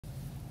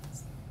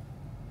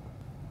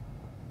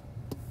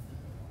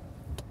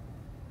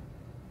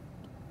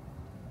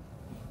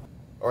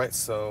All right,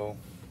 so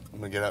I'm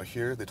gonna get out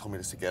here. They told me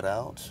just to get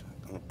out.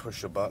 I'm gonna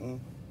push a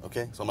button.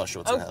 Okay, so I'm not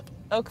sure what's gonna happen.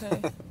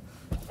 Okay.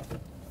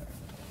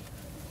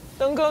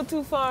 Don't go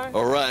too far.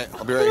 All right,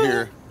 I'll be right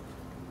here.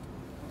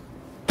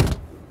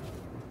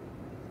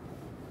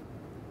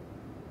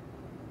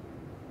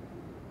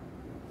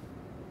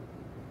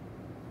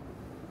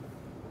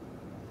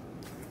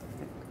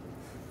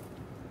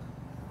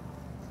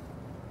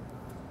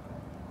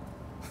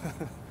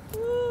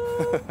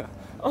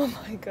 Oh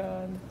my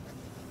God.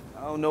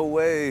 Oh, no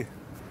way.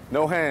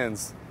 No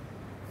hands.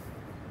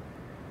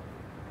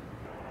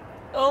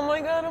 Oh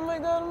my God, oh my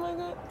God, oh my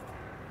God.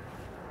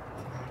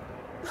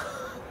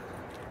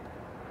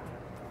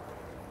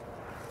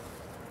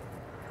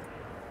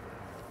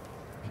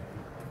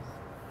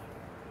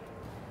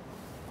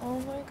 Oh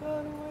my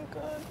God, oh my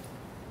God.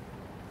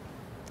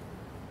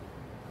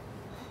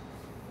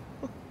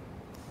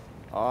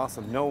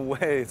 Awesome, no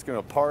way. It's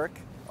gonna park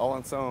all on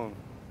its own.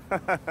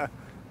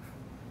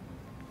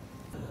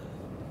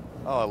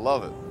 Oh, I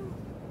love it.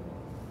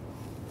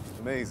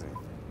 Amazing.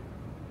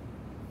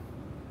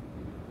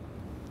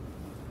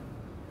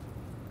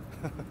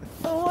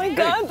 Oh my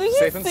God, did you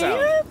safe and see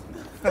sound. it?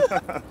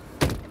 That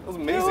was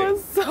amazing. It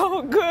was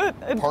so good.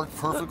 Parked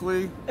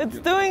perfectly. It's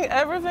doing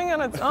everything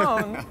on its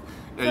own.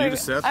 Yeah, you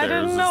just sat there. I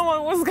didn't know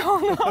what was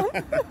going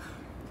on.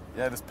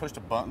 Yeah, I just pushed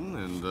a button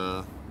and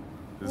it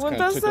just What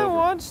kinda does took the over.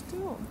 watch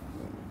do?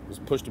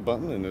 Just pushed a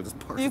button and it just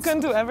parked. You can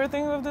do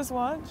everything with this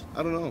watch?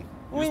 I don't know.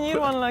 We need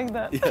one like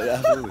that. Yeah,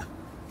 absolutely.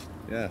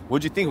 Yeah.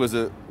 What'd you think? Was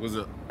it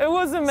It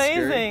was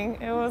amazing.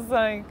 scary? It was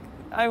like,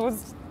 it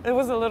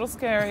was a little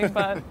scary,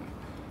 but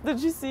did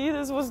you see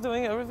this was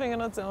doing everything on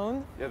its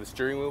own? Yeah, the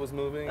steering wheel was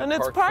moving. And it's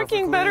parked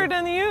parking perfectly. better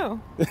than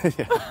you.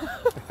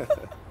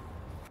 Yeah.